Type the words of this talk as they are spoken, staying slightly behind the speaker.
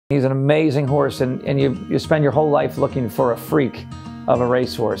He's an amazing horse, and you spend your whole life looking for a freak of a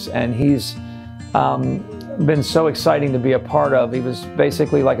racehorse, and he's been so exciting to be a part of. He was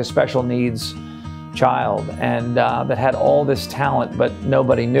basically like a special needs child, and that had all this talent, but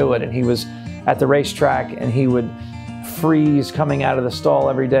nobody knew it. And he was at the racetrack, and he would freeze coming out of the stall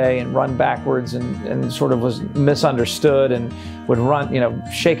every day and run backwards, and sort of was misunderstood, and would run,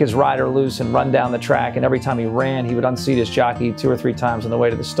 shake his rider loose and run down the track. And every time he ran, he would unseat his jockey 2 or 3 times on the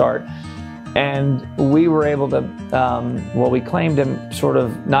way to the start. And we were able to, we claimed him sort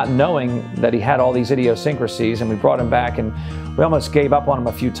of not knowing that he had all these idiosyncrasies, and we brought him back, and we almost gave up on him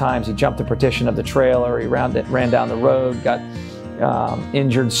a few times. He jumped the partition of the trailer, he ran down the road, got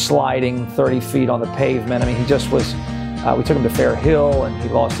injured sliding 30 feet on the pavement. I mean, he just was, we took him to Fair Hill, and he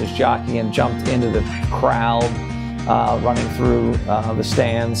lost his jockey and jumped into the crowd running through the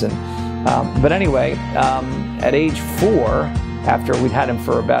stands. But anyway, at age 4, after we'd had him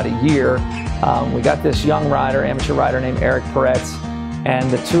for about a year, we got this young rider, amateur rider named Eric Peretz, and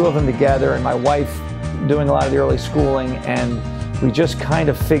the two of them together, and my wife doing a lot of the early schooling, and we just kind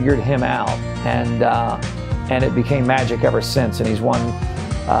of figured him out, and it became magic ever since. And he's won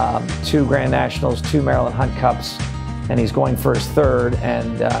 2 Grand Nationals, 2 Maryland Hunt Cups, and he's going for his 3rd,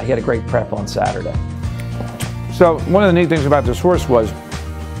 and he had a great prep on Saturday. So one of the neat things about this horse was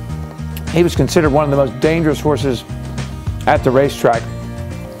he was considered one of the most dangerous horses at the racetrack.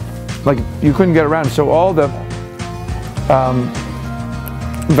 Like, you couldn't get around. So all the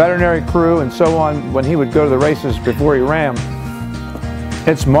veterinary crew and so on, when he would go to the races before he ran,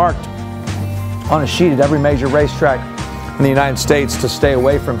 it's marked on a sheet at every major racetrack in the United States to stay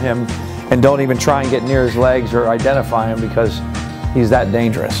away from him, and don't even try and get near his legs or identify him, because he's that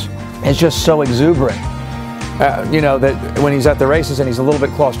dangerous. It's just so exuberant, that when he's at the races, and he's a little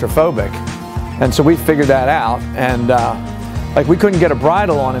bit claustrophobic. And so we figured that out, and like, we couldn't get a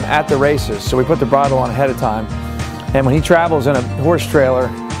bridle on him at the races, so we put the bridle on ahead of time. And when he travels in a horse trailer,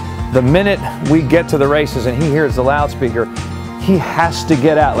 the minute we get to the races and he hears the loudspeaker, he has to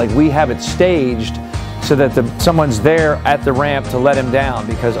get out. Like, we have it staged so that someone's there at the ramp to let him down,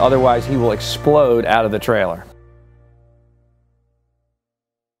 because otherwise he will explode out of the trailer.